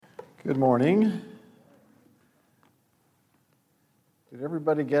Good morning. Did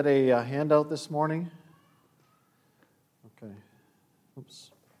everybody get a handout this morning? Okay. Oops.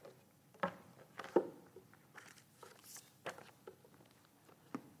 All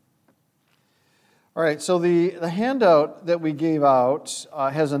right, so the handout that we gave out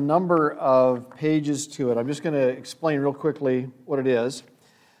has a number of pages to it. I'm just going to explain real quickly what it is.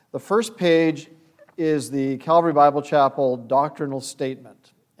 The first page is the Calvary Bible Chapel doctrinal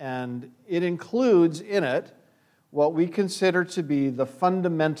statement. And it includes in it what we consider to be the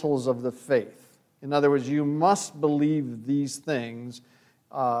fundamentals of the faith. In other words, you must believe these things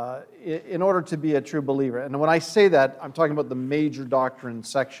in order to be a true believer. And when I say that, I'm talking about the major doctrine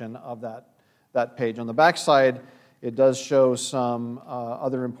section of that page. On the back side, it does show some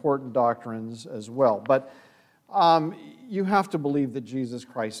other important doctrines as well. But you have to believe that Jesus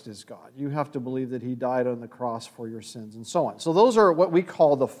Christ is God. You have to believe that He died on the cross for your sins and so on. So those are what we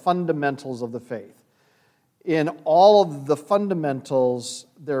call the fundamentals of the faith. In all of the fundamentals,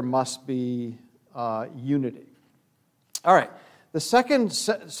 there must be unity. All right. The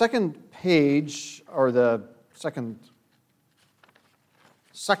second page, or the second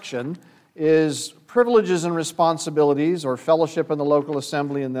section, is privileges and responsibilities, or fellowship in the local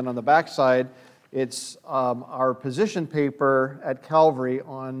assembly, and then on the back side, it's our position paper at Calvary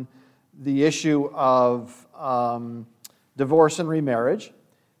on the issue of divorce and remarriage.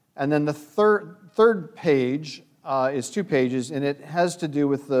 And then the third page is 2 pages, and it has to do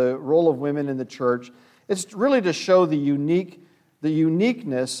with the role of women in the church. It's really to show the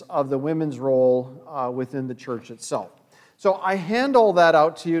uniqueness of the women's role within the church itself. So I hand all that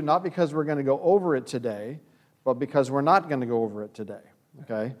out to you, not because we're going to go over it today, but because we're not going to go over it today,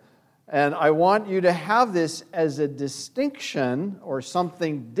 okay? And I want you to have this as a distinction or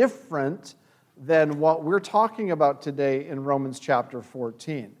something different than what we're talking about today in Romans chapter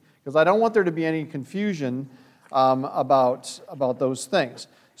 14. Because I don't want there to be any confusion about those things.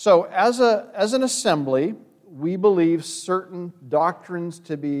 So as an assembly, we believe certain doctrines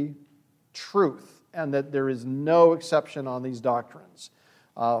to be truth, and that there is no exception on these doctrines,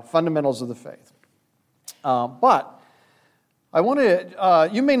 fundamentals of the faith. But I want to,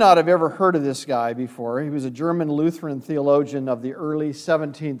 you may not have ever heard of this guy before. He was a German Lutheran theologian of the early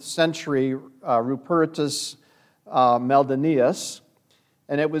 17th century, Rupertus Meldenius.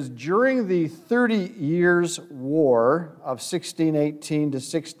 And it was during the 30 Years' War of 1618 to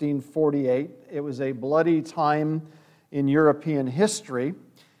 1648. It was a bloody time in European history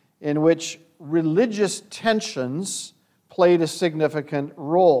in which religious tensions played a significant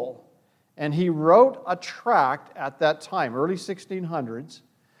role. And he wrote a tract at that time, early 1600s,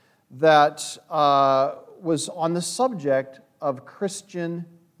 that was on the subject of Christian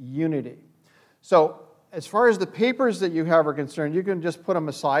unity. So as far as the papers that you have are concerned, you can just put them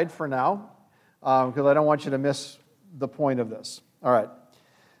aside for now, because I don't want you to miss the point of this. All right.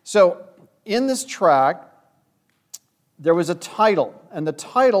 So in this tract, there was a title, and the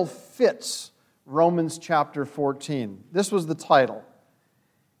title fits Romans chapter 14. This was the title: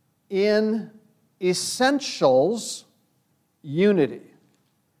 In essentials, unity.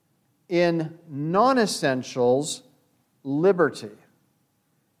 In non-essentials, liberty.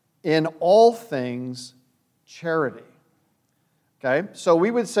 In all things, charity. Okay? So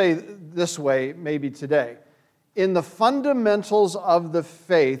we would say this way maybe today: in the fundamentals of the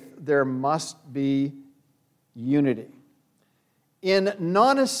faith, there must be unity. In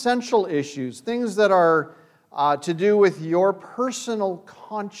non-essential issues, things that are to do with your personal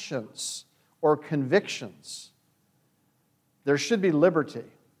conscience or convictions, there should be liberty.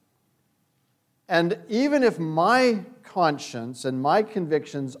 And even if my conscience and my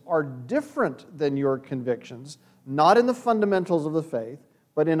convictions are different than your convictions, not in the fundamentals of the faith,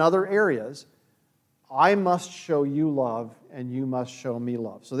 but in other areas, I must show you love and you must show me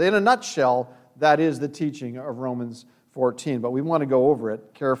love. So in a nutshell, that is the teaching of Romans 14, but we want to go over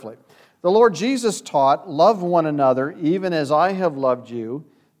it carefully. The Lord Jesus taught, "Love one another, even as I have loved you,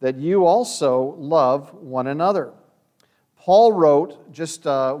 that you also love one another." Paul wrote,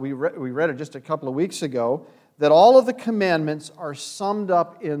 we read it just a couple of weeks ago, that all of the commandments are summed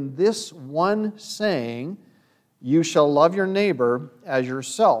up in this one saying, "You shall love your neighbor as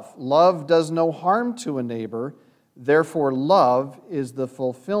yourself." Love does no harm to a neighbor, therefore love is the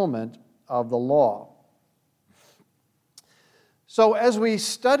fulfillment of the law. So as we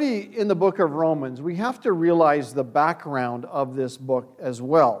study in the book of Romans, we have to realize the background of this book as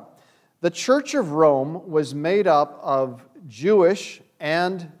well. The Church of Rome was made up of Jewish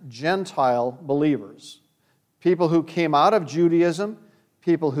and Gentile believers. People who came out of Judaism,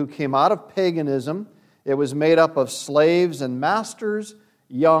 people who came out of paganism. It was made up of slaves and masters,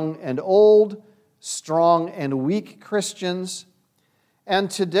 young and old, strong and weak Christians. And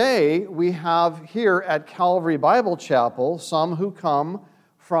today we have here at Calvary Bible Chapel some who come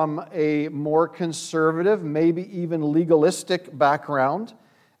from a more conservative, maybe even legalistic background,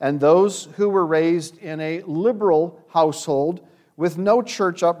 and those who were raised in a liberal household with no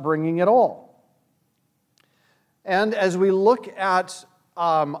church upbringing at all. And as we look at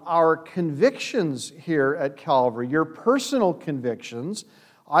our convictions here at Calvary, your personal convictions,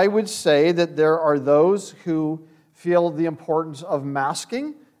 I would say that there are those who feel the importance of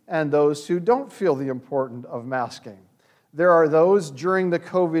masking and those who don't feel the importance of masking. There are those during the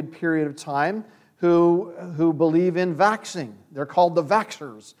COVID period of time who believe in vaxxing. They're called the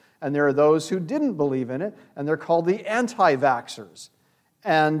vaxxers. And there are those who didn't believe in it, and they're called the anti-vaxxers.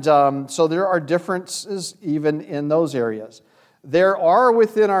 And so there are differences even in those areas. There are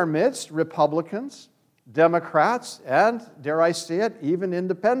within our midst Republicans, Democrats, and, dare I say it, even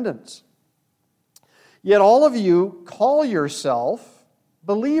independents. Yet all of you call yourself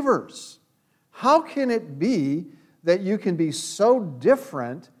believers. How can it be that you can be so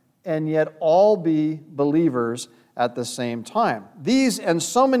different and yet all be believers at the same time? These and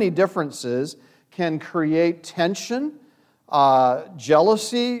so many differences can create tension,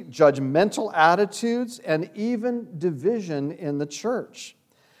 jealousy, judgmental attitudes, and even division in the church.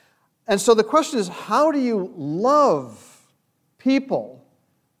 And so the question is, how do you love people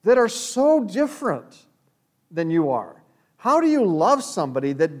that are so different than you are? How do you love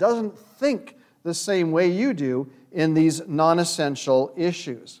somebody that doesn't think the same way you do in these non-essential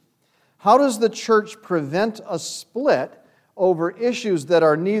issues? How does the church prevent a split over issues that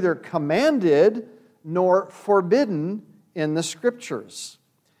are neither commanded nor forbidden in the Scriptures?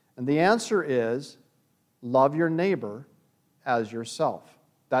 And the answer is, love your neighbor as yourself.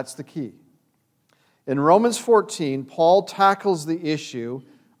 That's the key. In Romans 14, Paul tackles the issue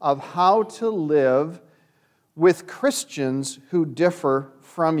of how to live with Christians who differ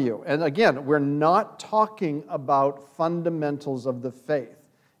from you. And again, we're not talking about fundamentals of the faith.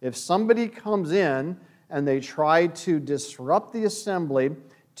 If somebody comes in and they try to disrupt the assembly,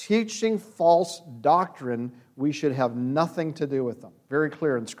 teaching false doctrine, we should have nothing to do with them. Very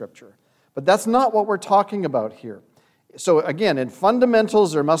clear in Scripture. But that's not what we're talking about here. So again, in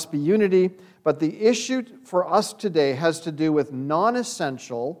fundamentals, there must be unity, but the issue for us today has to do with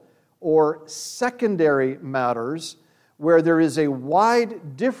non-essential or secondary matters where there is a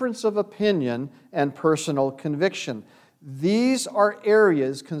wide difference of opinion and personal conviction. These are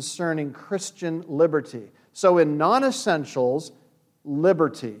areas concerning Christian liberty. So in non-essentials,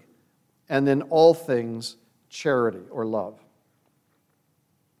 liberty, and in all things, charity or love.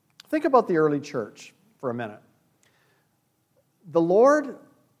 Think about the early church for a minute. The Lord,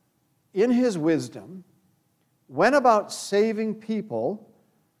 in His wisdom, went about saving people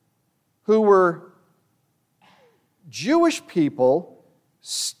who were Jewish people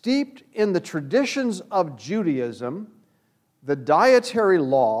steeped in the traditions of Judaism, the dietary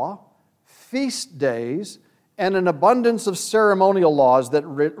law, feast days, and an abundance of ceremonial laws that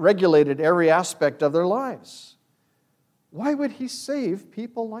regulated every aspect of their lives. Why would He save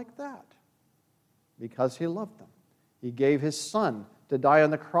people like that? Because He loved them. He gave His Son to die on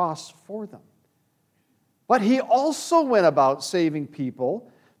the cross for them. But He also went about saving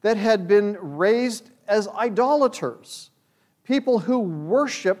people that had been raised as idolaters, people who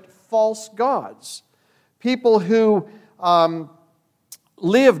worshiped false gods, people who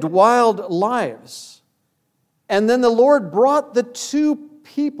lived wild lives. And then the Lord brought the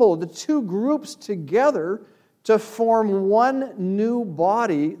two groups together to form one new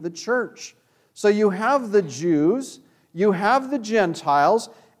body, the church. So you have the Jews, you have the Gentiles,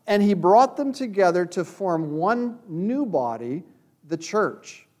 and He brought them together to form one new body, the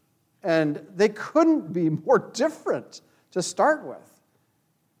church. And they couldn't be more different to start with.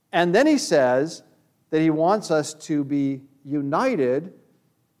 And then He says that He wants us to be united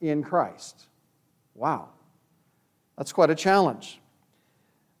in Christ. Wow. That's quite a challenge.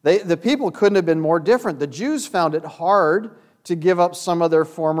 The people couldn't have been more different. The Jews found it hard to give up some of their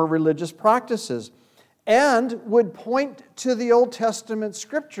former religious practices and would point to the Old Testament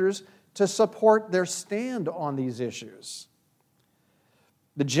Scriptures to support their stand on these issues.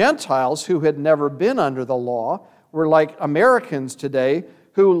 The Gentiles, who had never been under the law, were like Americans today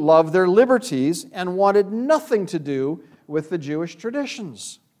who loved their liberties and wanted nothing to do with the Jewish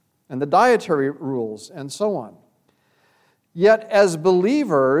traditions and the dietary rules and so on. Yet as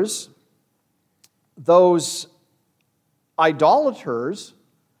believers, those idolaters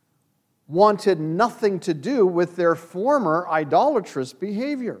wanted nothing to do with their former idolatrous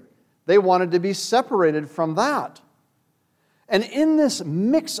behavior. They wanted to be separated from that. And in this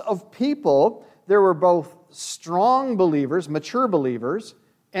mix of people, there were both strong believers, mature believers,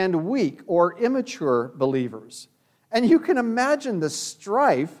 and weak or immature believers. And you can imagine the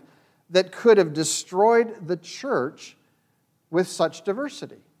strife that could have destroyed the church with such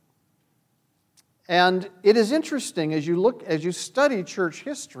diversity. And it is interesting as you study church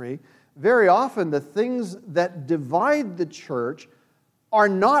history, very often the things that divide the church are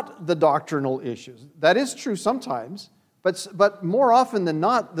not the doctrinal issues. That is true sometimes, but more often than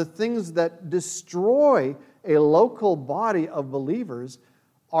not, the things that destroy a local body of believers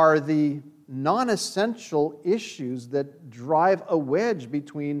are the non-essential issues that drive a wedge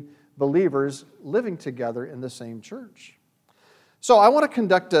between believers living together in the same church. So I want to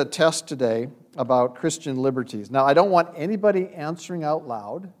conduct a test today about Christian liberties. Now, I don't want anybody answering out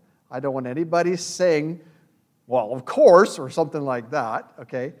loud. I don't want anybody saying, well, of course, or something like that,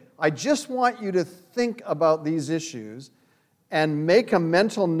 okay? I just want you to think about these issues and make a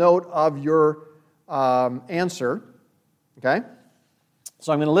mental note of your answer, okay?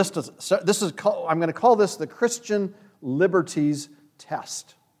 So I'm going to list I'm going to call this the Christian liberties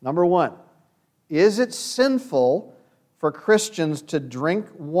test. Number 1, is it sinful for Christians to drink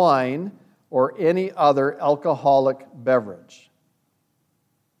wine or any other alcoholic beverage?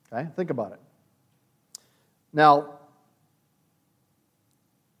 Okay, think about it. Now,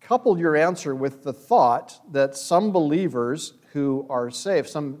 couple your answer with the thought that some believers who are saved,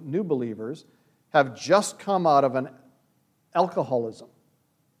 some new believers, have just come out of an alcoholism.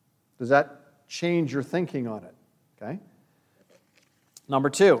 Does that change your thinking on it? Okay. Number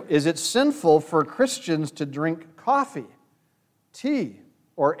 2, is it sinful for Christians to drink coffee, tea,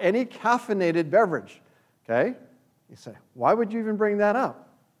 or any caffeinated beverage? Okay. You say, why would you even bring that up?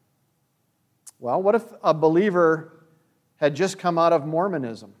 Well, what if a believer had just come out of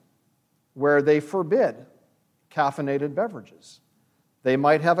Mormonism, where they forbid caffeinated beverages? They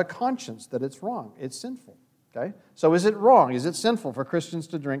might have a conscience that it's wrong, it's sinful. Okay? So is it wrong? Is it sinful for Christians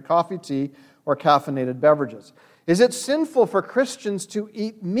to drink coffee, tea, or caffeinated beverages? Is it sinful for Christians to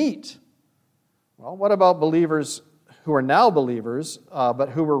eat meat? Well, what about believers who are now believers, but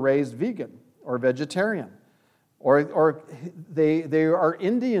who were raised vegan or vegetarian? Or they are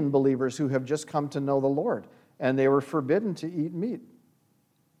Indian believers who have just come to know the Lord, and they were forbidden to eat meat.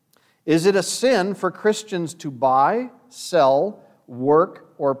 Is it a sin for Christians to buy, sell,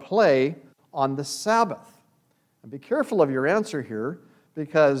 work, or play on the Sabbath? And be careful of your answer here,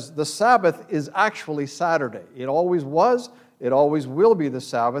 because the Sabbath is actually Saturday. It always was, it always will be the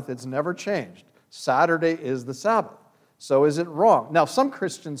Sabbath. It's never changed. Saturday is the Sabbath. So is it wrong? Now, some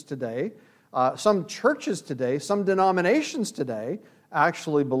Christians today, some churches today, some denominations today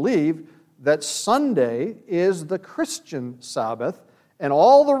actually believe that Sunday is the Christian Sabbath, and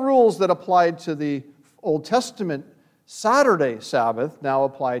all the rules that applied to the Old Testament Saturday Sabbath now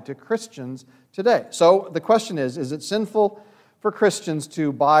apply to Christians today. So the question is it sinful for Christians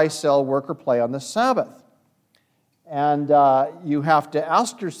to buy, sell, work, or play on the Sabbath? And you have to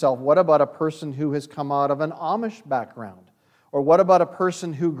ask yourself, what about a person who has come out of an Amish background? Or what about a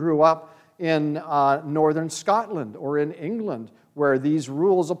person who grew up in northern Scotland or in England where these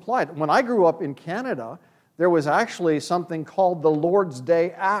rules applied? When I grew up in Canada, there was actually something called the Lord's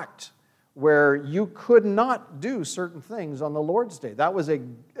Day Act, where you could not do certain things on the Lord's Day. That was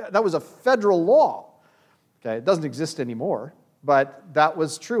a federal law. Okay, it doesn't exist anymore, but that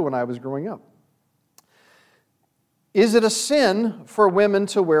was true when I was growing up. Is it a sin for women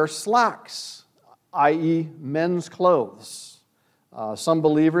to wear slacks, i.e. men's clothes? Some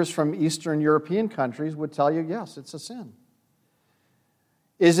believers from Eastern European countries would tell you, yes, it's a sin.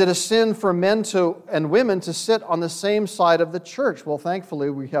 Is it a sin for men and women to sit on the same side of the church? Well, thankfully,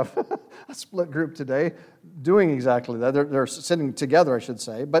 we have a split group today doing exactly that. They're sitting together, I should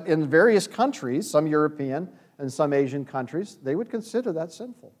say. But in various countries, some European and some Asian countries, they would consider that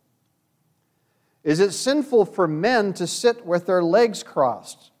sinful. Is it sinful for men to sit with their legs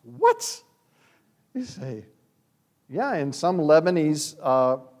crossed? What? You say, yeah, in some Lebanese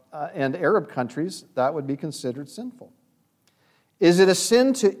and Arab countries, that would be considered sinful. Is it a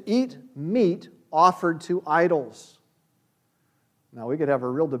sin to eat meat offered to idols? Now, we could have a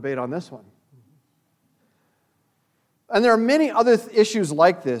real debate on this one. And there are many other issues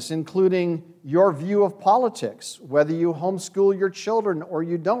like this, including your view of politics, whether you homeschool your children or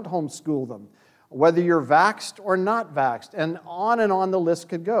you don't homeschool them, whether you're vaxxed or not vaxxed, and on the list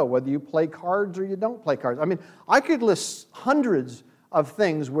could go, whether you play cards or you don't play cards. I mean, I could list hundreds of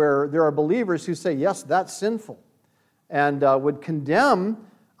things where there are believers who say, yes, that's sinful, and would condemn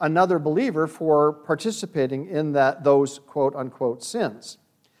another believer for participating in those quote-unquote sins.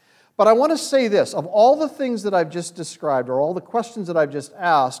 But I want to say this, of all the things that I've just described, or all the questions that I've just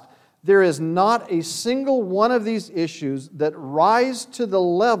asked, there is not a single one of these issues that rise to the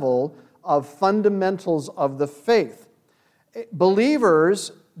level of fundamentals of the faith.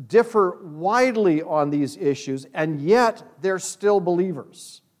 Believers differ widely on these issues, and yet they're still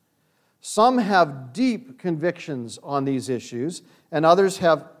believers. Some have deep convictions on these issues, and others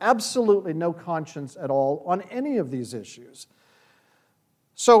have absolutely no conscience at all on any of these issues.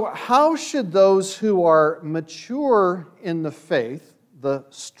 So how should those who are mature in the faith, the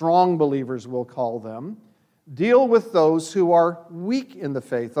strong believers we'll call them, deal with those who are weak in the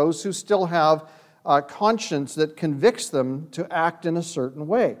faith, those who still have a conscience that convicts them to act in a certain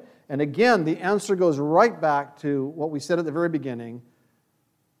way? And again, the answer goes right back to what we said at the very beginning: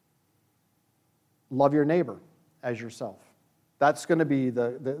 love your neighbor as yourself. That's going to be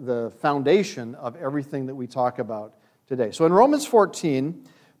the foundation of everything that we talk about today. So in Romans 14,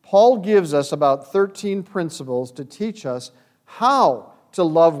 Paul gives us about 13 principles to teach us how to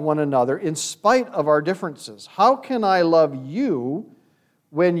love one another in spite of our differences. How can I love you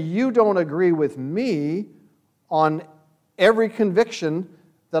when you don't agree with me on every conviction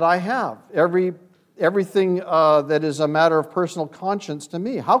that I have, everything that is a matter of personal conscience to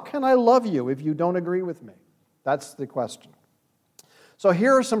me? How can I love you if you don't agree with me? That's the question. So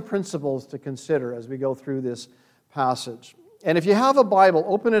here are some principles to consider as we go through this passage. And if you have a Bible,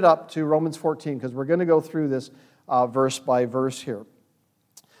 open it up to Romans 14, because we're going to go through this verse by verse here.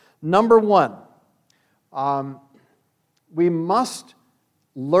 Number one, we must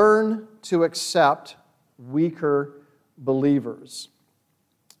learn to accept weaker believers.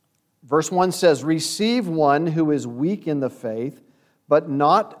 Verse 1 says, "Receive one who is weak in the faith, but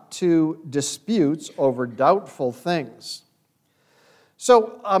not to disputes over doubtful things."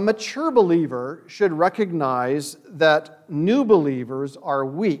 So a mature believer should recognize that new believers are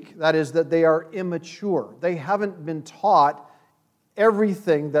weak. That is, that they are immature. They haven't been taught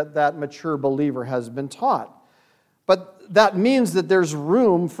everything that mature believer has been taught. But that means that there's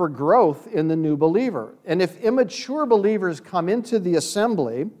room for growth in the new believer. And if immature believers come into the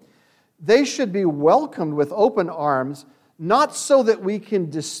assembly, they should be welcomed with open arms, not so that we can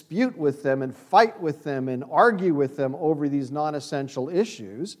dispute with them and fight with them and argue with them over these non-essential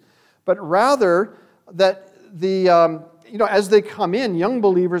issues, but rather that as they come in, young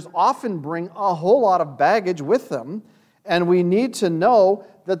believers often bring a whole lot of baggage with them, and we need to know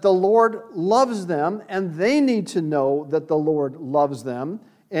that the Lord loves them, and they need to know that the Lord loves them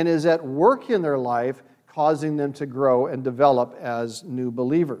and is at work in their life, causing them to grow and develop as new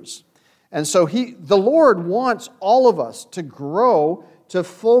believers. And so the Lord wants all of us to grow to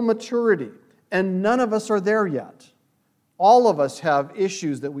full maturity, and none of us are there yet. All of us have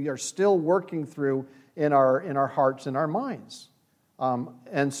issues that we are still working through in our hearts and our minds.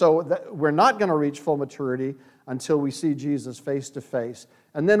 And so we're not going to reach full maturity until we see Jesus face to face,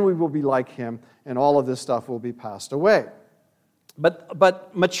 and then we will be like Him, and all of this stuff will be passed away.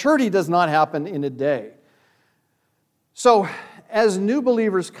 But maturity does not happen in a day. So as new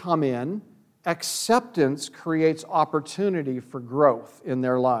believers come in, acceptance creates opportunity for growth in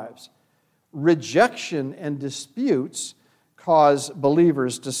their lives. Rejection and disputes cause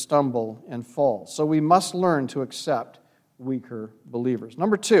believers to stumble and fall. So we must learn to accept weaker believers.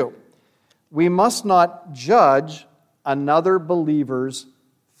 Number two, we must not judge another believer's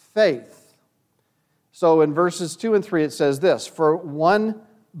faith. So in verses 2 and 3 it says this: "For one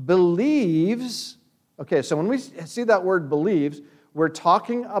believes..." Okay, so when we see that word believes, we're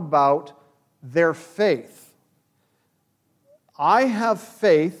talking about their faith. I have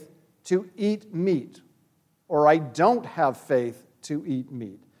faith to eat meat, or I don't have faith to eat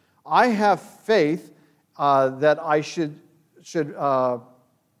meat. I have faith that I should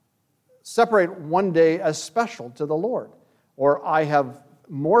separate one day as special to the Lord. Or I have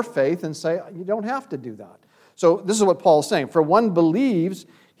more faith and say, you don't have to do that. So this is what Paul is saying. "For one believes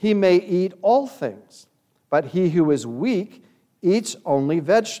he may eat all things, but he who is weak eats only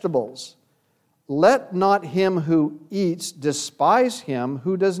vegetables. Let not him who eats despise him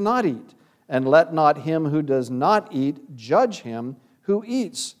who does not eat, and let not him who does not eat judge him who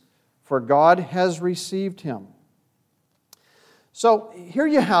eats, for God has received him." So here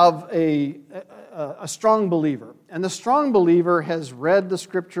you have a strong believer, and the strong believer has read the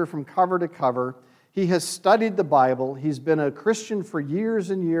Scripture from cover to cover. He has studied the Bible. He's been a Christian for years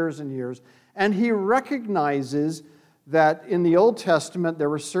and years and years, and he recognizes that in the Old Testament there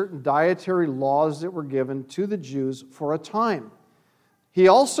were certain dietary laws that were given to the Jews for a time. He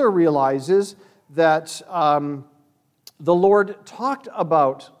also realizes that the Lord talked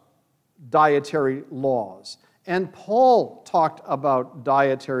about dietary laws And Paul talked about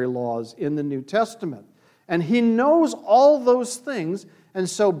dietary laws in the New Testament. And he knows all those things. And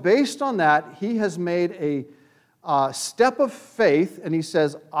so based on that, he has made a step of faith. And he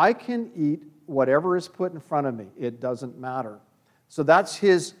says, I can eat whatever is put in front of me. It doesn't matter. So that's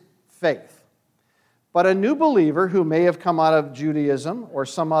his faith. But a new believer who may have come out of Judaism or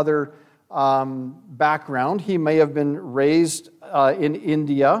some other background, he may have been raised in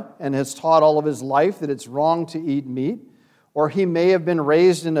India and has taught all of his life that it's wrong to eat meat, or he may have been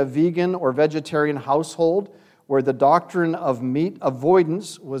raised in a vegan or vegetarian household where the doctrine of meat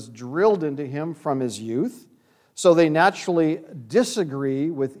avoidance was drilled into him from his youth. So they naturally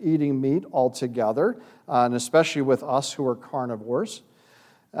disagree with eating meat altogether, and especially with us who are carnivores.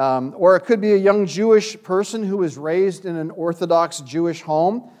 Or it could be a young Jewish person who was raised in an Orthodox Jewish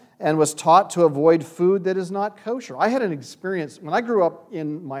home and was taught to avoid food that is not kosher. I had an experience, when I grew up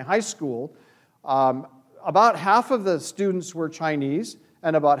in my high school, about half of the students were Chinese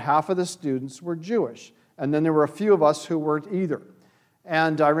and about half of the students were Jewish. And then there were a few of us who weren't either.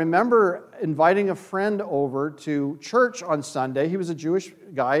 And I remember inviting a friend over to church on Sunday. He was a Jewish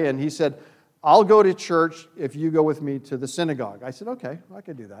guy, and he said, I'll go to church if you go with me to the synagogue. I said, okay, I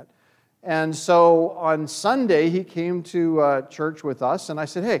could do that. And so on Sunday, he came to church with us, and I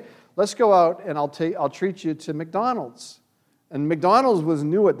said, hey, let's go out and I'll treat you to McDonald's. And McDonald's was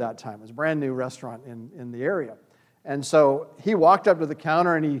new at that time. It was a brand new restaurant in the area. And so he walked up to the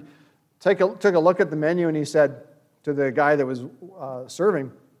counter and he took a look at the menu and he said to the guy that was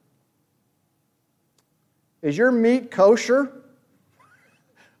serving, is your meat kosher?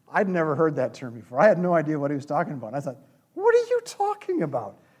 I'd never heard that term before. I had no idea what he was talking about. And I thought, what are you talking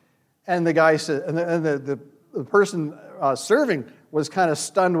about? And the guy said, and the person serving was kind of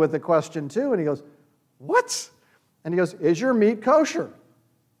stunned with the question too. And he goes, what? And he goes, is your meat kosher?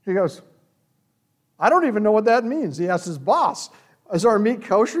 He goes, I don't even know what that means. He asked his boss, is our meat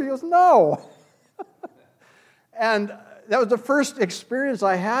kosher? He goes, no. And that was the first experience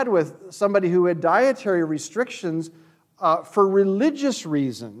I had with somebody who had dietary restrictions for religious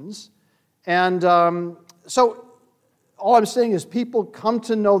reasons. And so all I'm saying is people come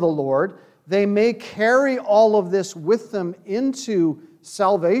to know the Lord. They may carry all of this with them into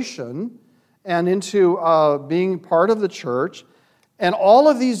salvation and into being part of the church. And all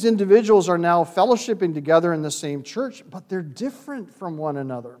of these individuals are now fellowshipping together in the same church, but they're different from one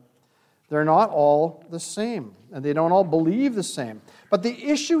another. They're not all the same, and they don't all believe the same. But the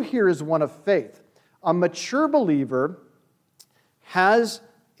issue here is one of faith. A mature believer has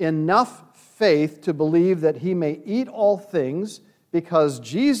enough faith to believe that he may eat all things because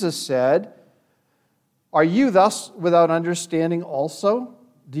Jesus said, are you thus without understanding also?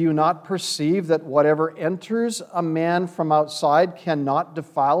 Do you not perceive that whatever enters a man from outside cannot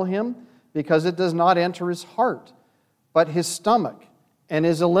defile him, because it does not enter his heart, but his stomach, and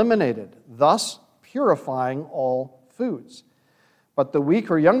is eliminated, thus purifying all foods? But the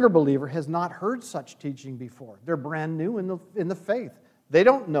weak or younger believer has not heard such teaching before. They're brand new in the faith. They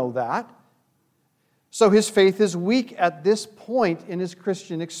don't know that. So his faith is weak at this point in his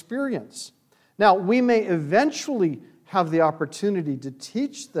Christian experience. Now, we may eventually have the opportunity to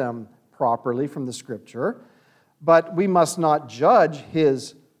teach them properly from the Scripture, but we must not judge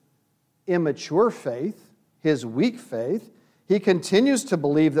his immature faith, his weak faith. He continues to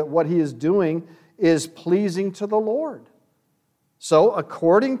believe that what he is doing is pleasing to the Lord. So,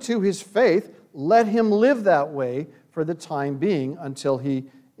 according to his faith, let him live that way for the time being until he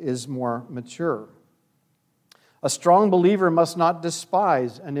is more mature. A strong believer must not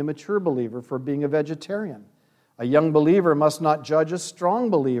despise an immature believer for being a vegetarian. A young believer must not judge a strong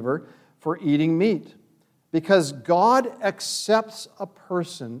believer for eating meat, because God accepts a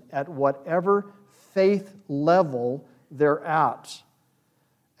person at whatever faith level they're at.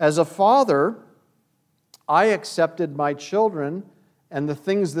 As a father, I accepted my children and the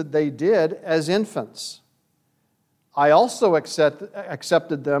things that they did as infants. I also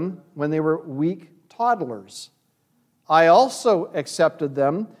accepted them when they were weak toddlers. I also accepted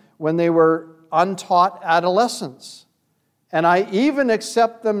them when they were untaught adolescents. And I even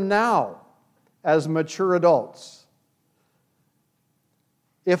accept them now as mature adults.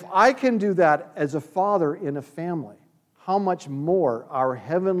 If I can do that as a father in a family, how much more our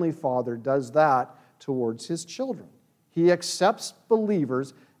Heavenly Father does that towards His children. He accepts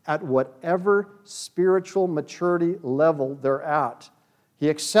believers at whatever spiritual maturity level they're at. He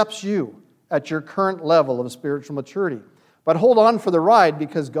accepts you at your current level of spiritual maturity. But hold on for the ride,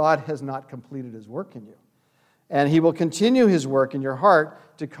 because God has not completed His work in you. And He will continue His work in your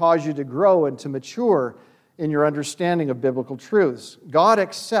heart to cause you to grow and to mature in your understanding of biblical truths. God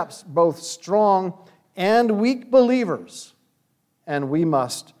accepts both strong and weak believers, and we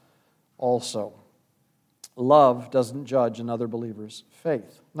must also. Love doesn't judge another believer's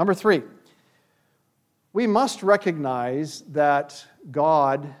faith. Number 3, we must recognize that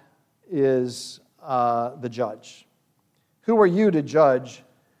God is the judge. Who are you to judge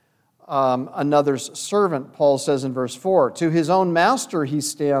another's servant? Paul says in verse 4, to his own master he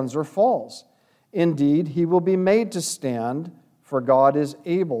stands or falls. Indeed, he will be made to stand, for God is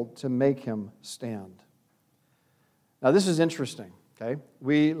able to make him stand. Now this is interesting, okay?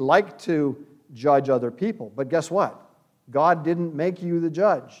 We like to judge other people, but guess what? God didn't make you the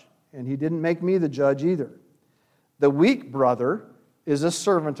judge, and he didn't make me the judge either. The weak brother is a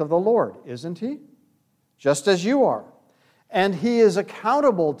servant of the Lord, isn't he? Just as you are. And he is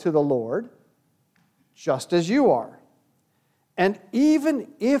accountable to the Lord, just as you are. And even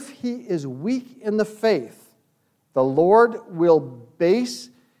if he is weak in the faith, the Lord will base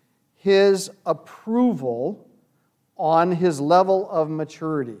his approval on his level of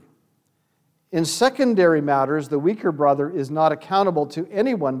maturity. In secondary matters, the weaker brother is not accountable to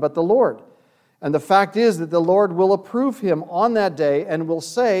anyone but the Lord. And the fact is that the Lord will approve him on that day and will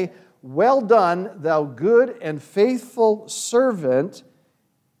say, well done, thou good and faithful servant,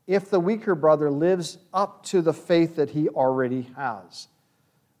 if the weaker brother lives up to the faith that he already has.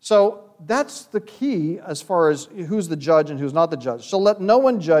 So that's the key as far as who's the judge and who's not the judge. So let no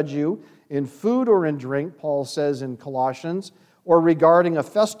one judge you in food or in drink, Paul says in Colossians, or regarding a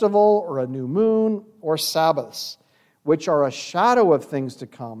festival or a new moon or Sabbaths, which are a shadow of things to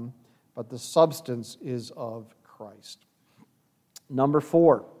come, but the substance is of Christ. Number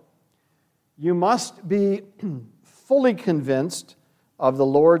 4, you must be fully convinced of the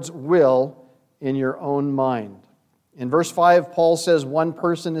Lord's will in your own mind. In verse 5, Paul says one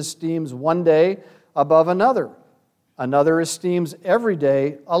person esteems one day above another. Another esteems every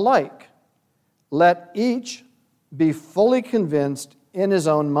day alike. Let each be fully convinced in his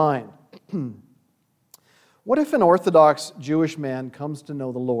own mind. What if an Orthodox Jewish man comes to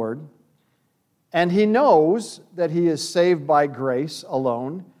know the Lord and he knows that he is saved by grace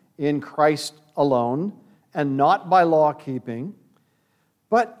alone, in Christ alone, and not by law keeping,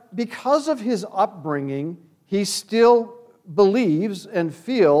 but because of his upbringing, he still believes and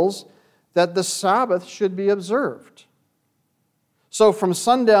feels that the Sabbath should be observed? So from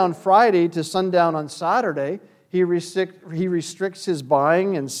sundown Friday to sundown on Saturday, he restricts his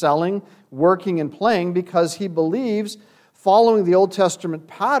buying and selling, working and playing, because he believes following the Old Testament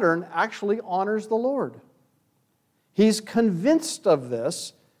pattern actually honors the Lord. He's convinced of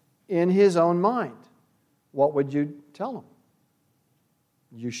this in his own mind. What would you tell him?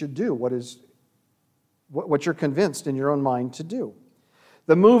 You should do what you're convinced in your own mind to do.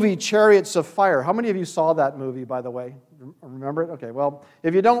 The movie Chariots of Fire. How many of you saw that movie, by the way? Remember it? Okay, well,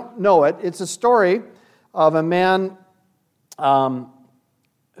 if you don't know it, it's a story of a man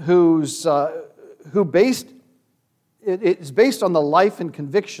it's based on the life and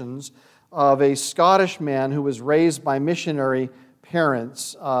convictions of a Scottish man who was raised by missionary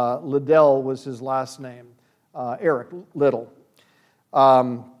parents. Liddell was his last name, Eric Liddell.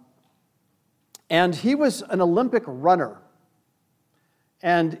 And he was an Olympic runner.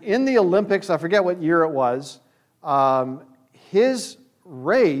 And in the Olympics, I forget what year it was, his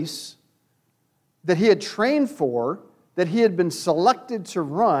race that he had trained for, that he had been selected to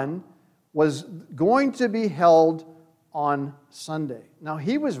run, was going to be held on Sunday. Now,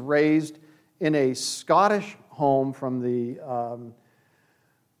 he was raised in a Scottish home from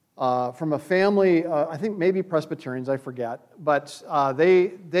a family, I think maybe Presbyterians, I forget, but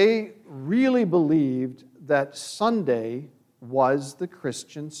they really believed that Sunday was the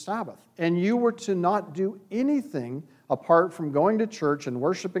Christian Sabbath. And you were to not do anything apart from going to church and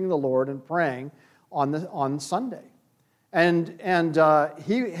worshiping the Lord and praying on Sunday. And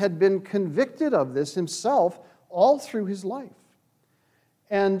he had been convicted of this himself all through his life.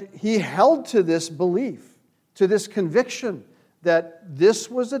 And he held to this belief, to this conviction, that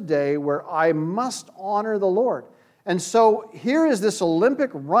this was a day where I must honor the Lord. And so here is this Olympic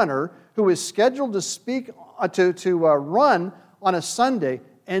runner who is scheduled to run on a Sunday,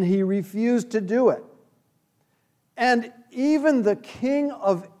 and he refused to do it. And even the King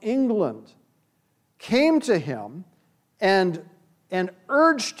of England came to him and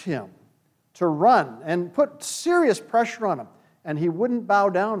urged him to run and put serious pressure on him, and he wouldn't bow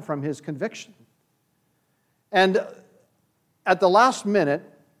down from his conviction. And at the last minute,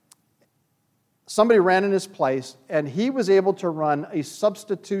 somebody ran in his place, and he was able to run a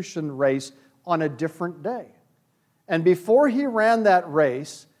substitution race on a different day. And before he ran that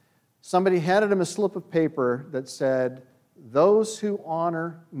race, somebody handed him a slip of paper that said, "Those who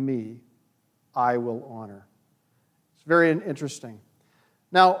honor me I will honor. It's very interesting.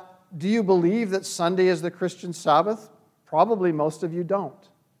 Now, do you believe that Sunday is the Christian Sabbath? Probably most of you don't.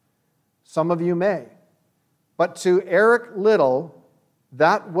 Some of you may. But to Eric Liddell,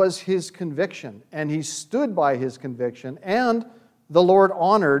 that was his conviction, and he stood by his conviction, and the Lord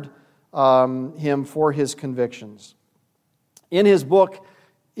honored him for his convictions. In his book,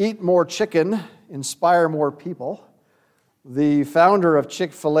 Eat More Chicken, Inspire More People, the founder of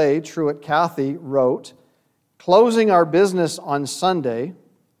Chick-fil-A, Truett Cathy, wrote, "Closing our business on Sunday,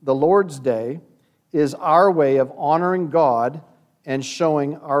 the Lord's Day, is our way of honoring God and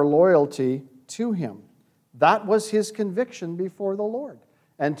showing our loyalty to Him." That was his conviction before the Lord.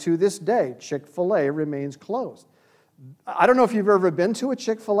 And to this day, Chick-fil-A remains closed. I don't know if you've ever been to a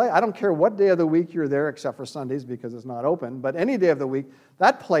Chick-fil-A. I don't care what day of the week you're there, except for Sundays because it's not open. But any day of the week,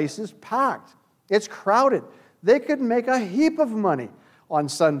 that place is packed. It's crowded. They could make a heap of money on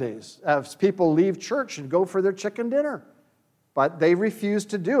Sundays as people leave church and go for their chicken dinner. But they refused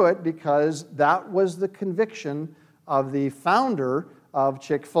to do it because that was the conviction of the founder of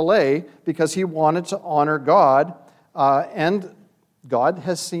Chick-fil-A, because he wanted to honor God, and God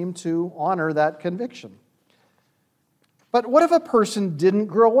has seemed to honor that conviction. But what if a person didn't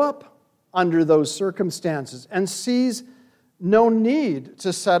grow up under those circumstances and sees no need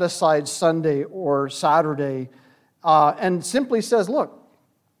to set aside Sunday or Saturday and simply says, look,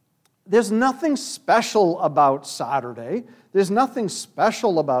 there's nothing special about Saturday. There's nothing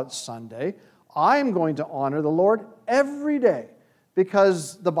special about Sunday. I'm going to honor the Lord every day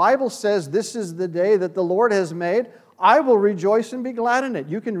because the Bible says this is the day that the Lord has made. I will rejoice and be glad in it.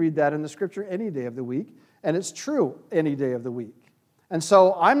 You can read that in the Scripture any day of the week, and it's true any day of the week. And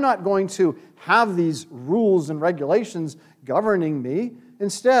so I'm not going to have these rules and regulations governing me.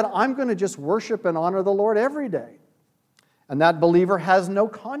 Instead, I'm going to just worship and honor the Lord every day. And that believer has no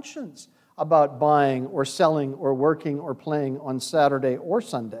conscience about buying or selling or working or playing on Saturday or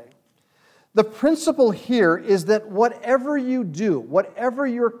Sunday. The principle here is that whatever you do, whatever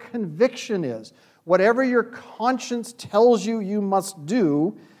your conviction is, whatever your conscience tells you you must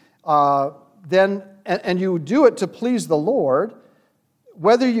do, and you do it to please the Lord,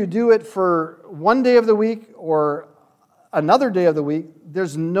 whether you do it for one day of the week or another day of the week,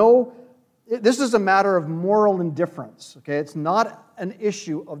 this is a matter of moral indifference, okay? It's not an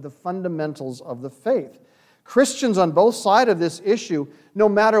issue of the fundamentals of the faith. Christians on both sides of this issue, no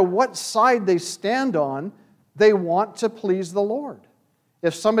matter what side they stand on, they want to please the Lord.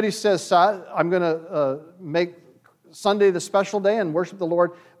 If somebody says, I'm going to make Sunday the special day and worship the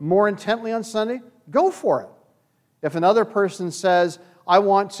Lord more intently on Sunday, go for it. If another person says, I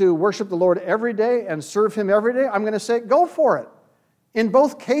want to worship the Lord every day and serve Him every day, I'm going to say, go for it. In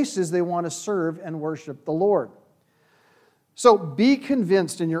both cases, they want to serve and worship the Lord. So be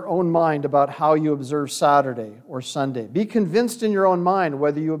convinced in your own mind about how you observe Saturday or Sunday. Be convinced in your own mind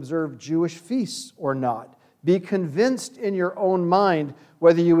whether you observe Jewish feasts or not. Be convinced in your own mind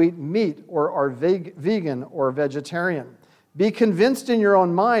whether you eat meat or are vegan or vegetarian. Be convinced in your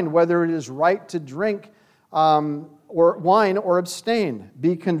own mind whether it is right to drink or wine or abstain.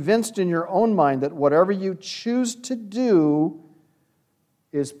 Be convinced in your own mind that whatever you choose to do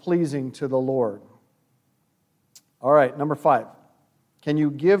is pleasing to the Lord. All right, number 5. Can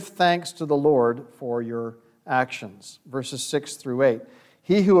you give thanks to the Lord for your actions? Verses 6 through 8.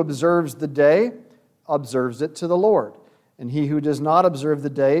 He who observes the day observes it to the Lord, and he who does not observe the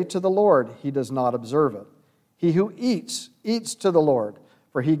day to the Lord, he does not observe it. He who eats, eats to the Lord,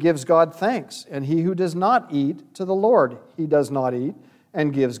 for he gives God thanks, and he who does not eat to the Lord, he does not eat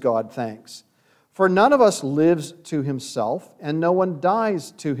and gives God thanks. For none of us lives to himself, and no one dies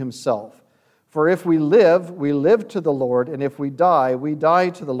to himself. For if we live to the Lord, and if we die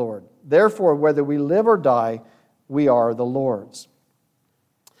to the Lord. Therefore, whether we live or die, we are the Lord's.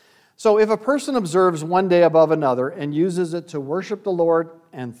 So if a person observes one day above another and uses it to worship the Lord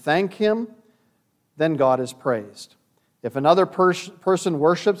and thank Him, then God is praised. If another person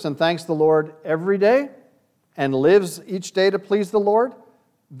worships and thanks the Lord every day and lives each day to please the Lord,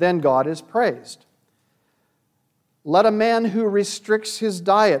 then God is praised. Let a man who restricts his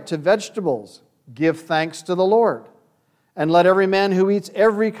diet to vegetables give thanks to the Lord. And let every man who eats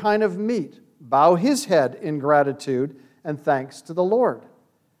every kind of meat bow his head in gratitude and thanks to the Lord.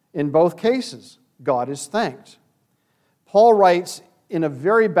 In both cases, God is thanked. Paul writes in a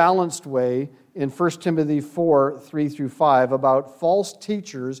very balanced way in 1 Timothy 4, 3 through 5 about false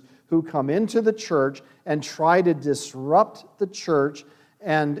teachers who come into the church and try to disrupt the church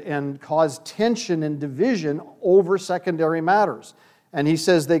and cause tension and division over secondary matters. And he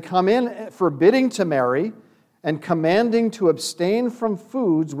says they come in forbidding to marry and commanding to abstain from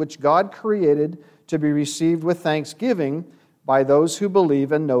foods which God created to be received with thanksgiving by those who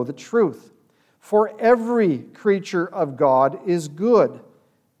believe and know the truth. For every creature of God is good,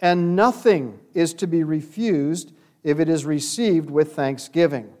 and nothing is to be refused if it is received with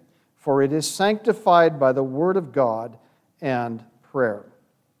thanksgiving, for it is sanctified by the word of God and prayer.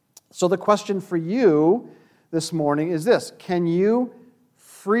 So the question for you this morning is this: can you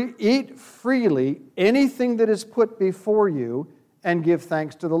eat freely anything that is put before you and give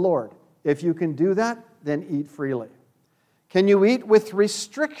thanks to the Lord? If you can do that, then eat freely. Can you eat with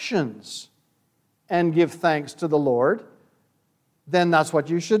restrictions and give thanks to the Lord? Then that's what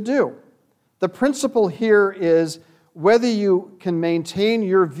you should do. The principle here is whether you can maintain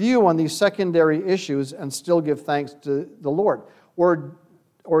your view on these secondary issues and still give thanks to the Lord, or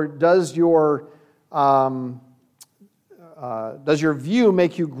does your view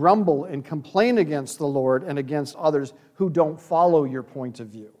make you grumble and complain against the Lord and against others who don't follow your point of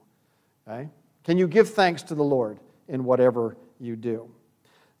view? Okay? Can you give thanks to the Lord in whatever you do?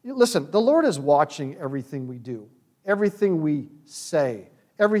 Listen, the Lord is watching everything we do, everything we say,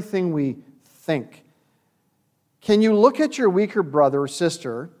 everything we think. Can you look at your weaker brother or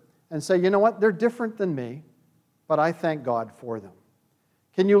sister and say, you know what, they're different than me, but I thank God for them?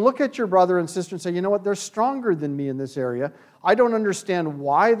 Can you look at your brother and sister and say, you know what, they're stronger than me in this area. I don't understand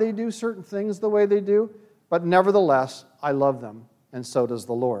why they do certain things the way they do, but nevertheless, I love them, and so does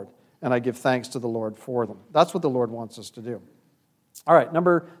the Lord. And I give thanks to the Lord for them. That's what the Lord wants us to do. All right,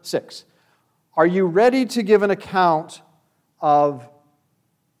 number 6. Are you ready to give an account of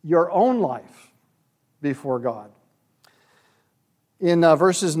your own life before God? In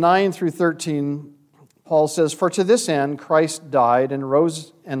verses 9 through 13, Paul says, "For to this end Christ died and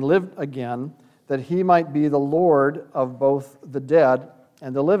rose and lived again, that he might be the Lord of both the dead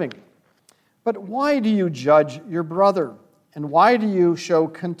and the living. But why do you judge your brother? And why do you show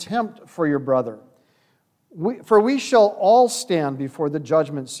contempt for your brother? For we shall all stand before the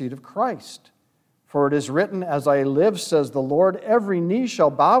judgment seat of Christ. For it is written, as I live, says the Lord, every knee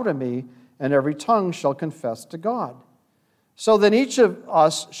shall bow to me, and every tongue shall confess to God. So then each of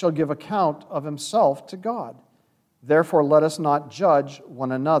us shall give account of himself to God. Therefore let us not judge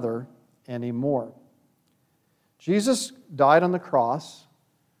one another anymore." Jesus died on the cross,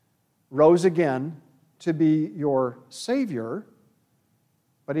 rose again to be your Savior,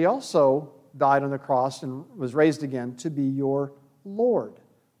 but he also died on the cross and was raised again to be your Lord,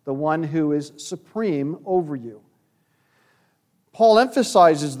 the one who is supreme over you. Paul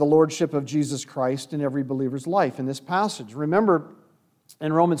emphasizes the lordship of Jesus Christ in every believer's life in this passage. Remember,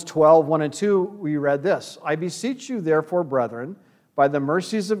 in Romans 12, 1 and 2, we read this, "I beseech you, therefore, brethren, by the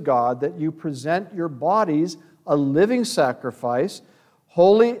mercies of God, that you present your bodies a living sacrifice,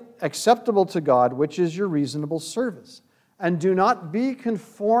 holy, acceptable to God, which is your reasonable service. And do not be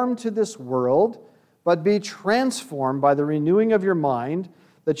conformed to this world, but be transformed by the renewing of your mind,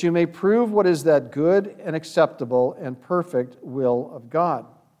 that you may prove what is that good and acceptable and perfect will of God."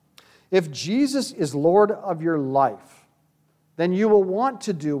 If Jesus is Lord of your life, then you will want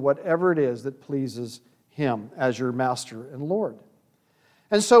to do whatever it is that pleases him as your master and Lord.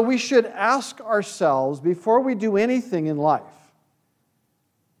 And so we should ask ourselves, before we do anything in life,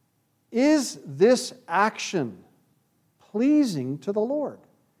 is this action pleasing to the Lord?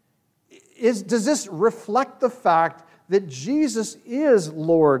 Does this reflect the fact that Jesus is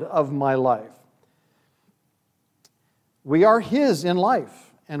Lord of my life? We are his in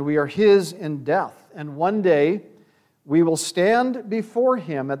life, and we are his in death. And one day, we will stand before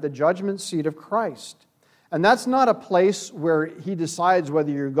him at the judgment seat of Christ. And that's not a place where he decides whether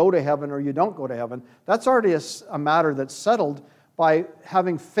you go to heaven or you don't go to heaven. That's already a matter that's settled by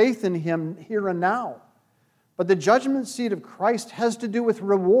having faith in him here and now. But the judgment seat of Christ has to do with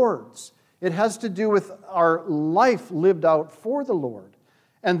rewards. It has to do with our life lived out for the Lord.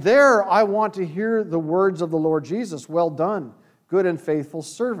 And there I want to hear the words of the Lord Jesus, "Well done, good and faithful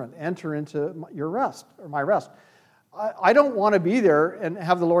servant. Enter into your rest," or my rest. I don't want to be there and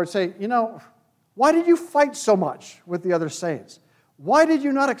have the Lord say, "You know, why did you fight so much with the other saints? Why did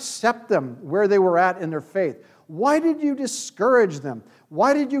you not accept them where they were at in their faith? Why did you discourage them?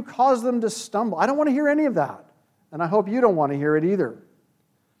 Why did you cause them to stumble?" I don't want to hear any of that. And I hope you don't want to hear it either.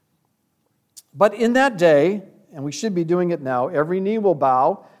 But in that day, and we should be doing it now, every knee will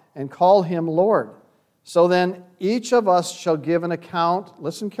bow and call him Lord. So then each of us shall give an account,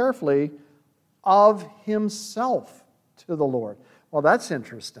 listen carefully, of himself to the Lord. Well, that's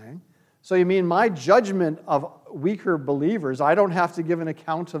interesting. So you mean my judgment of weaker believers, I don't have to give an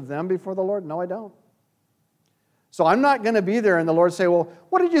account of them before the Lord? No, I don't. So I'm not going to be there and the Lord say, "Well,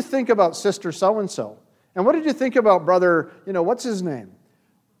 what did you think about sister so-and-so?" And what did you think about brother, what's his name?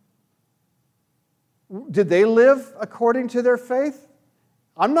 Did they live according to their faith?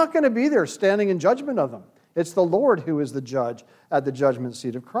 I'm not going to be there standing in judgment of them. It's the Lord who is the judge at the judgment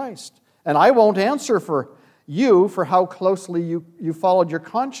seat of Christ. And I won't answer for you for how closely you followed your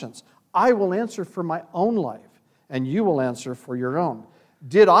conscience. I will answer for my own life, and you will answer for your own.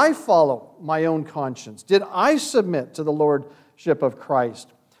 Did I follow my own conscience? Did I submit to the lordship of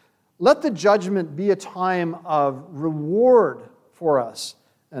Christ? Let the judgment be a time of reward for us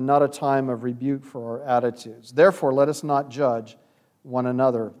and not a time of rebuke for our attitudes. Therefore, let us not judge one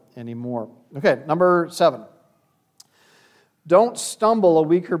another anymore. Okay, number 7. Don't stumble a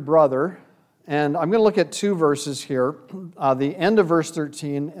weaker brother. And I'm going to look at 2 verses here, the end of verse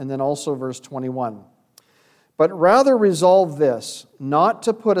 13 and then also verse 21. But rather resolve this, not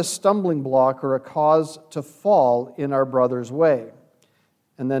to put a stumbling block or a cause to fall in our brother's way.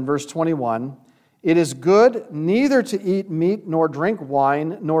 And then verse 21, it is good neither to eat meat nor drink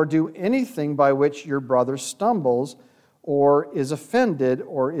wine nor do anything by which your brother stumbles or is offended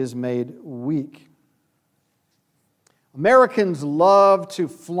or is made weak. Americans love to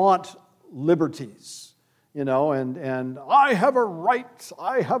flaunt liberties, and I have a right,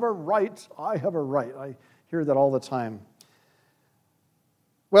 I have a right, I have a right. I hear that all the time.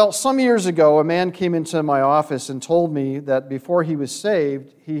 Well, some years ago, a man came into my office and told me that before he was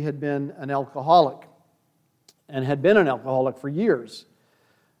saved, he had been an alcoholic and had been an alcoholic for years.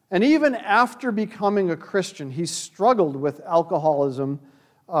 And even after becoming a Christian, he struggled with alcoholism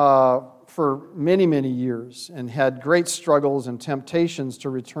for many, many years and had great struggles and temptations to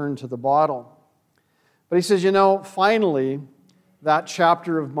return to the bottle. But he says, finally, that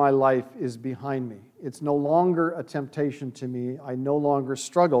chapter of my life is behind me. It's no longer a temptation to me. I no longer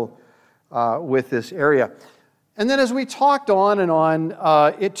struggle with this area. And then as we talked on and on,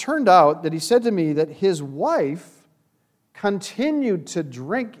 it turned out that he said to me that his wife continued to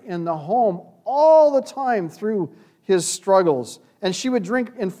drink in the home all the time through his struggles. And she would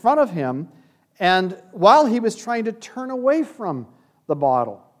drink in front of him, and while he was trying to turn away from the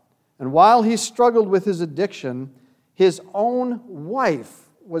bottle, and while he struggled with his addiction, his own wife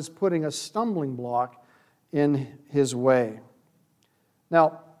was putting a stumbling block in his way.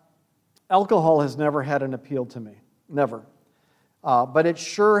 Now, alcohol has never had an appeal to me, never. But it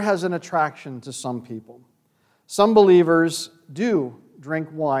sure has an attraction to some people. Some believers do drink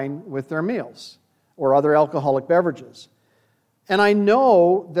wine with their meals or other alcoholic beverages. And I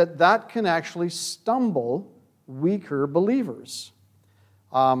know that that can actually stumble weaker believers.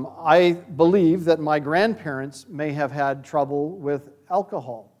 I believe that my grandparents may have had trouble with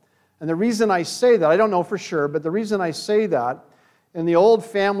alcohol. And the reason I say that, I don't know for sure, but the reason I say that, in the old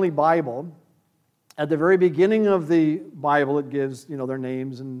family Bible, at the very beginning of the Bible, it gives, their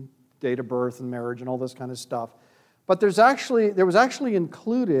names and date of birth and marriage and all this kind of stuff. But there was actually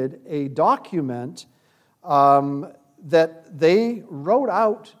included a document that they wrote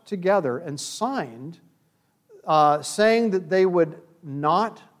out together and signed, saying that they would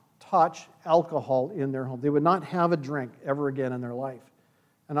not touch alcohol in their home. They would not have a drink ever again in their life.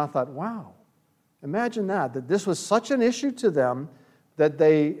 And I thought, wow, imagine that this was such an issue to them that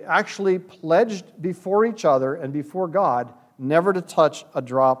they actually pledged before each other and before God never to touch a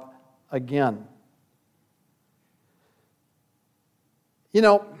drop again.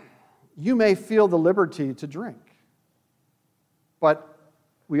 You may feel the liberty to drink, but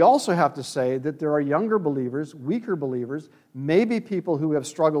we also have to say that there are younger believers, weaker believers, maybe people who have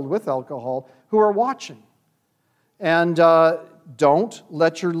struggled with alcohol who are watching. And don't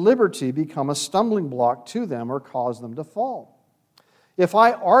let your liberty become a stumbling block to them or cause them to fall. If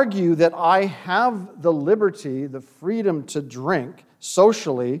I argue that I have the liberty, the freedom to drink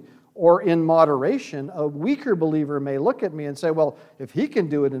socially or in moderation, a weaker believer may look at me and say, well, if he can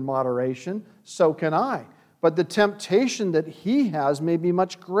do it in moderation, so can I. But the temptation that he has may be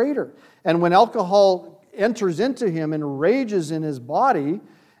much greater. And when alcohol enters into him and rages in his body,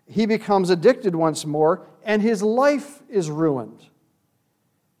 he becomes addicted once more, and his life is ruined.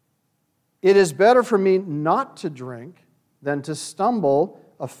 It is better for me not to drink than to stumble,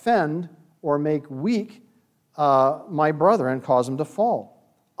 offend, or make weak my brother and cause him to fall.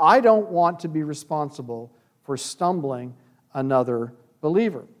 I don't want to be responsible for stumbling another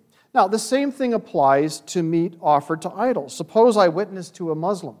believer. Now, the same thing applies to meat offered to idols. Suppose I witness to a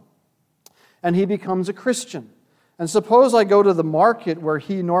Muslim, and he becomes a Christian. And suppose I go to the market where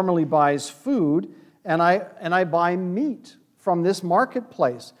he normally buys food, and I buy meat from this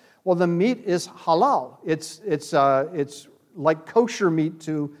marketplace. Well, the meat is halal. It's like kosher meat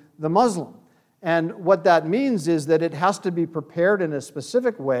to the Muslim. And what that means is that it has to be prepared in a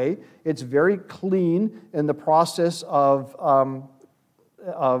specific way. It's very clean in the process of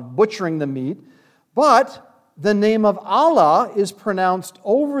butchering the meat. But the name of Allah is pronounced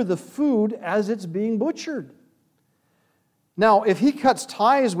over the food as it's being butchered. Now, if he cuts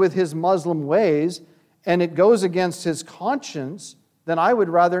ties with his Muslim ways and it goes against his conscience, then I would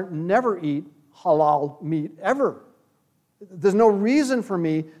rather never eat halal meat ever. There's no reason for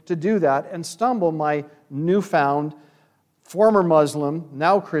me to do that and stumble my newfound, former Muslim,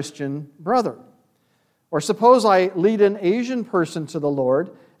 now Christian brother. Or suppose I lead an Asian person to the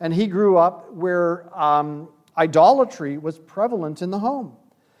Lord and he grew up where idolatry was prevalent in the home.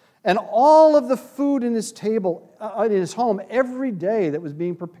 And all of the food in his table, in his home, every day that was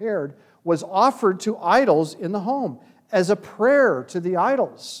being prepared was offered to idols in the home as a prayer to the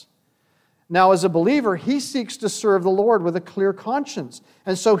idols. Now, as a believer, he seeks to serve the Lord with a clear conscience.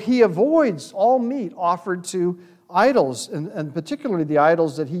 And so he avoids all meat offered to idols, and particularly the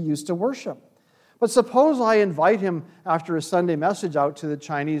idols that he used to worship. But suppose I invite him after a Sunday message out to the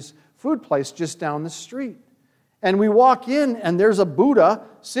Chinese food place just down the street. And we walk in, and there's a Buddha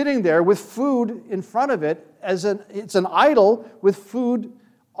sitting there with food in front of it. It's an idol with food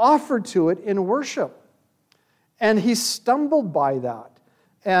offered to it in worship. And he's stumbled by that.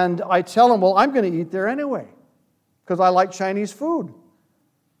 And I tell him, well, I'm going to eat there anyway because I like Chinese food.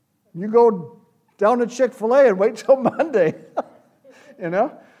 You go down to Chick-fil-A and wait till Monday,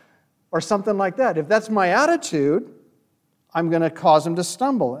 or something like that. If that's my attitude, I'm going to cause him to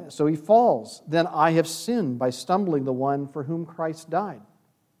stumble. So he falls. Then I have sinned by stumbling the one for whom Christ died.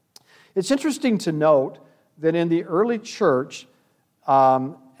 It's interesting to note that in the early church,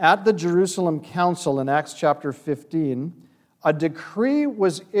 at the Jerusalem Council in Acts chapter 15, a decree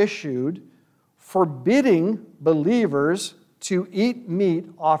was issued forbidding believers to eat meat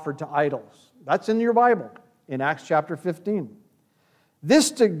offered to idols. That's in your Bible, in Acts chapter 15.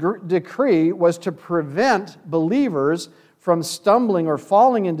 This decree was to prevent believers from stumbling or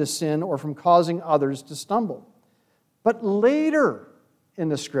falling into sin or from causing others to stumble. But later in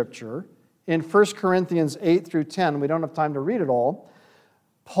the Scripture, in 1 Corinthians 8 through 10, we don't have time to read it all,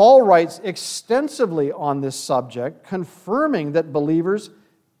 Paul writes extensively on this subject, confirming that believers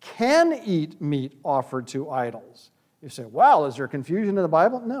can eat meat offered to idols. You say, wow, is there confusion in the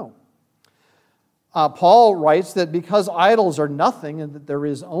Bible? No. Paul writes that because idols are nothing and that there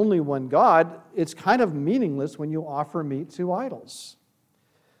is only one God, it's kind of meaningless when you offer meat to idols.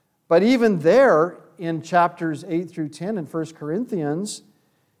 But even there, in chapters 8 through 10 in 1 Corinthians,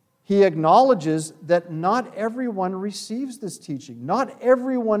 he acknowledges that not everyone receives this teaching. Not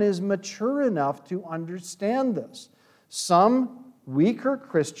everyone is mature enough to understand this. Some weaker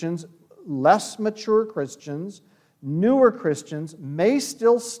Christians, less mature Christians, newer Christians may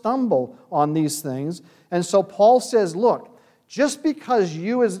still stumble on these things. And so Paul says, look, just because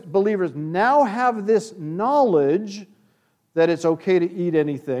you as believers now have this knowledge that it's okay to eat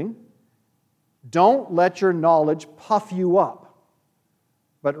anything, don't let your knowledge puff you up,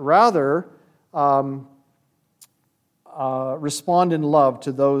 but rather respond in love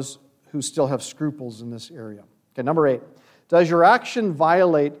to those who still have scruples in this area. Okay, number 8. Does your action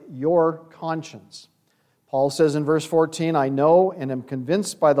violate your conscience? Paul says in verse 14, I know and am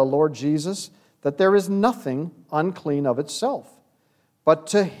convinced by the Lord Jesus that there is nothing unclean of itself, but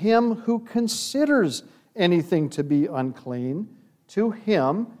to him who considers anything to be unclean, to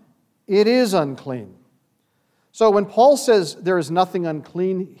him it is unclean. So when Paul says there is nothing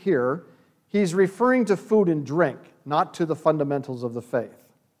unclean here, he's referring to food and drink, not to the fundamentals of the faith,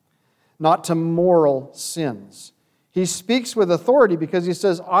 not to moral sins. He speaks with authority because he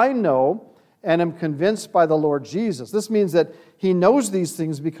says, I know and am convinced by the Lord Jesus. This means that he knows these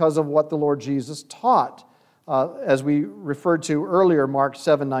things because of what the Lord Jesus taught, as we referred to earlier, Mark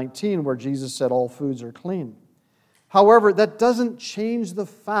 7:19, where Jesus said all foods are clean. However, that doesn't change the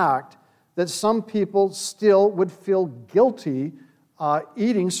fact that some people still would feel guilty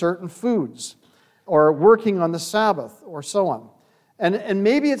eating certain foods or working on the Sabbath or so on. And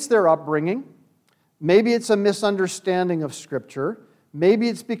maybe it's their upbringing. Maybe it's a misunderstanding of Scripture. Maybe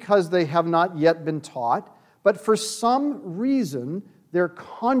it's because they have not yet been taught. But for some reason, their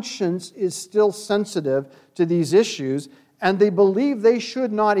conscience is still sensitive to these issues, and they believe they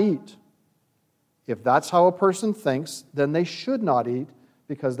should not eat. If that's how a person thinks, then they should not eat,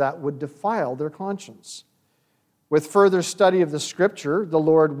 because that would defile their conscience. With further study of the Scripture, the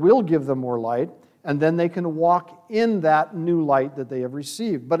Lord will give them more light, and then they can walk in that new light that they have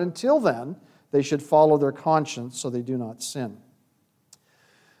received. But until then, they should follow their conscience so they do not sin.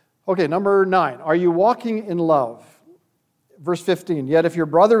 Okay, number 9. Are you walking in love? verse 15, yet if your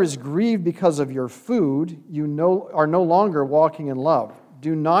brother is grieved because of your food, you are no longer walking in love.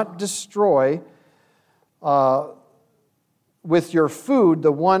 Do not destroy with your food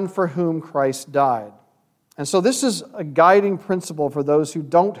the one for whom Christ died. And so this is a guiding principle for those who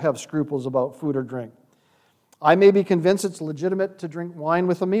don't have scruples about food or drink. I may be convinced it's legitimate to drink wine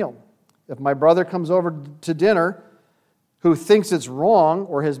with a meal. If my brother comes over to dinner who thinks it's wrong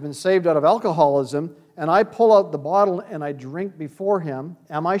or has been saved out of alcoholism, and I pull out the bottle and I drink before him,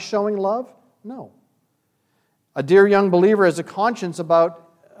 am I showing love? No. A dear young believer has a conscience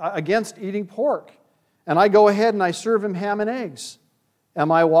against eating pork, and I go ahead and I serve him ham and eggs.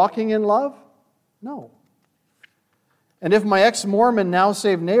 Am I walking in love? No. And if my ex-Mormon, now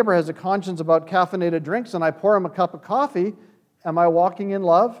saved neighbor has a conscience about caffeinated drinks and I pour him a cup of coffee, am I walking in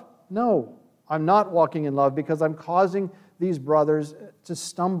love? No, I'm not walking in love because I'm causing these brothers to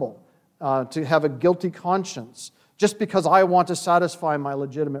stumble, to have a guilty conscience, just because I want to satisfy my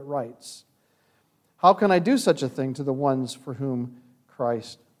legitimate rights. How can I do such a thing to the ones for whom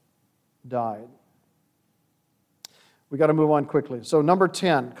Christ died? We got to move on quickly. So number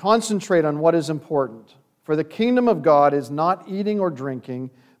 10, concentrate on what is important. For the kingdom of God is not eating or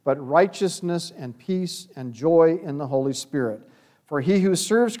drinking, but righteousness and peace and joy in the Holy Spirit. For he who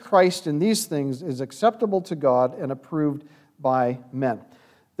serves Christ in these things is acceptable to God and approved by men.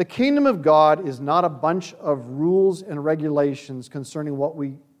 The kingdom of God is not a bunch of rules and regulations concerning what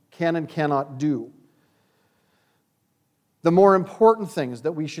we can and cannot do. The more important things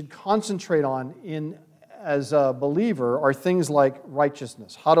that we should concentrate on as a believer are things like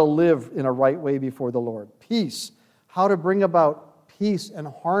righteousness, how to live in a right way before the Lord, peace, how to bring about peace and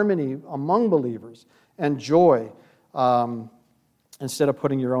harmony among believers, and joy, instead of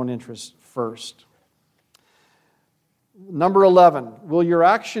putting your own interests first. Number 11, will your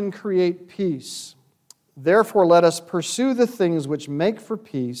action create peace? Therefore, let us pursue the things which make for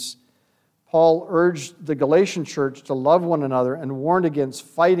peace. Paul urged the Galatian church to love one another and warned against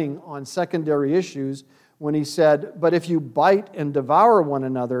fighting on secondary issues when he said, but if you bite and devour one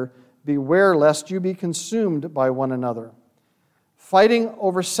another, beware lest you be consumed by one another. Fighting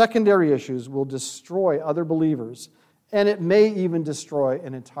over secondary issues will destroy other believers, and it may even destroy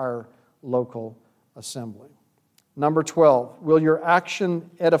an entire local assembly. Number 12, will your action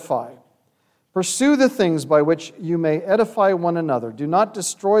edify? Pursue the things by which you may edify one another. Do not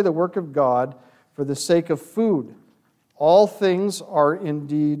destroy the work of God for the sake of food. All things are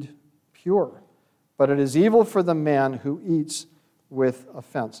indeed pure, but it is evil for the man who eats with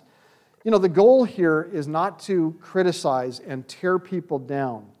offense. You know, the goal here is not to criticize and tear people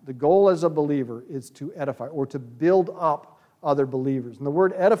down. The goal as a believer is to edify or to build up other believers. And the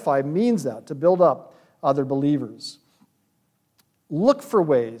word edify means that, to build up other believers. Look for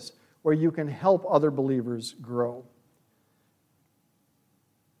ways where you can help other believers grow.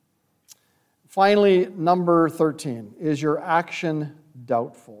 Finally, number 13, is your action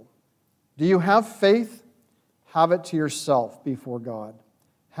doubtful? Do you have faith? Have it to yourself before God.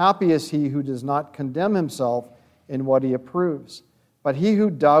 Happy is he who does not condemn himself in what he approves. But he who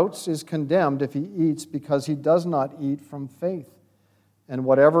doubts is condemned if he eats, because he does not eat from faith. And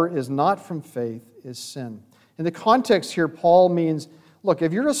whatever is not from faith is sin. In the context here, Paul means, look,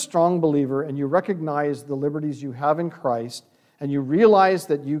 if you're a strong believer and you recognize the liberties you have in Christ, and you realize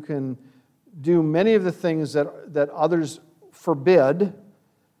that you can do many of the things that others forbid,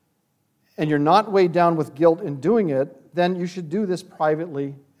 and you're not weighed down with guilt in doing it, then you should do this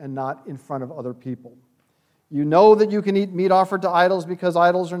privately and not in front of other people. You know that you can eat meat offered to idols because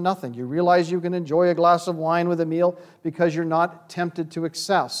idols are nothing. You realize you can enjoy a glass of wine with a meal because you're not tempted to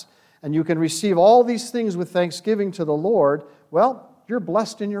excess. And you can receive all these things with thanksgiving to the Lord. Well, you're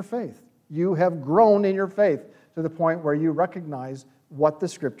blessed in your faith. You have grown in your faith to the point where you recognize what the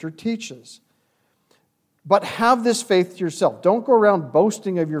Scripture teaches. But have this faith to yourself. Don't go around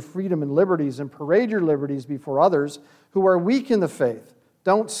boasting of your freedom and liberties and parade your liberties before others who are weak in the faith.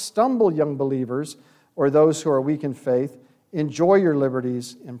 Don't stumble, young believers, or those who are weak in faith. Enjoy your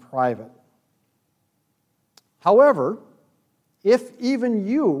liberties in private. However, if even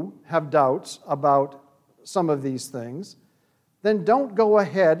you have doubts about some of these things, then don't go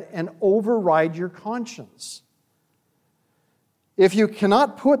ahead and override your conscience. If you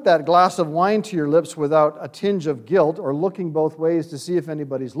cannot put that glass of wine to your lips without a tinge of guilt or looking both ways to see if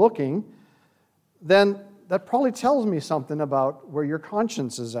anybody's looking, then that probably tells me something about where your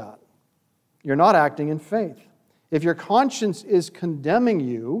conscience is at. You're not acting in faith. If your conscience is condemning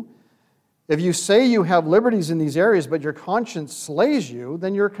you, if you say you have liberties in these areas, but your conscience slays you,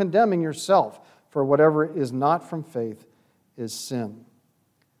 then you're condemning yourself, for whatever is not from faith is sin.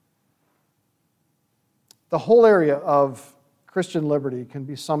 The whole area of Christian liberty can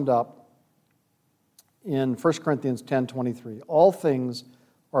be summed up in 1 Corinthians 10:23. All things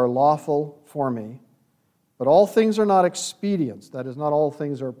are lawful for me, but all things are not expedience. That is, not all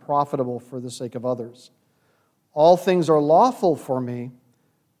things are profitable for the sake of others. All things are lawful for me,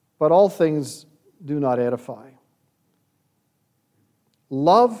 but all things do not edify.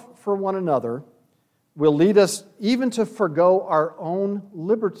 Love for one another will lead us even to forgo our own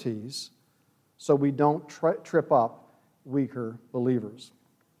liberties so we don't trip up weaker believers.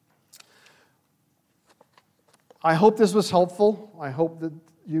 I hope this was helpful. I hope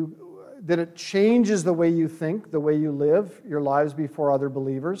that it changes the way you think, the way you live your lives before other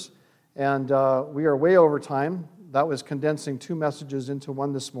believers. And we are way over time. That was condensing 2 messages into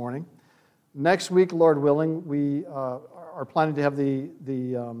one this morning. Next week, Lord willing, we are planning to have the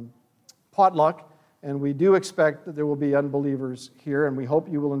potluck, and we do expect that there will be unbelievers here, and we hope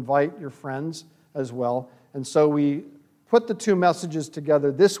you will invite your friends as well. And so we put the 2 messages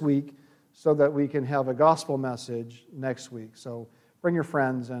together this week so that we can have a gospel message next week. So bring your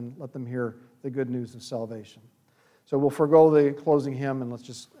friends and let them hear the good news of salvation. So we'll forego the closing hymn and let's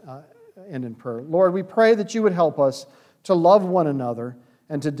just end in prayer. Lord, we pray that you would help us to love one another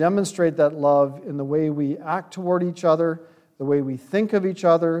and to demonstrate that love in the way we act toward each other, the way we think of each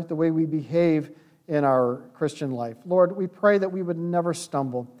other, the way we behave in our Christian life. Lord, we pray that we would never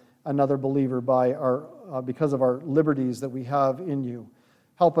stumble another believer because of our liberties that we have in you.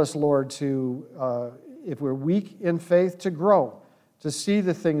 Help us, Lord, to, if we're weak in faith, to grow, to see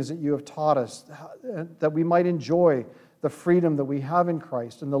the things that you have taught us, that we might enjoy the freedom that we have in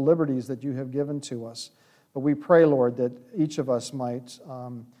Christ and the liberties that you have given to us. But we pray, Lord, that each of us might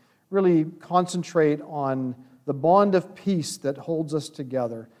really concentrate on the bond of peace that holds us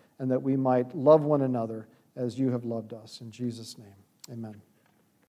together and that we might love one another as you have loved us. In Jesus' name, amen.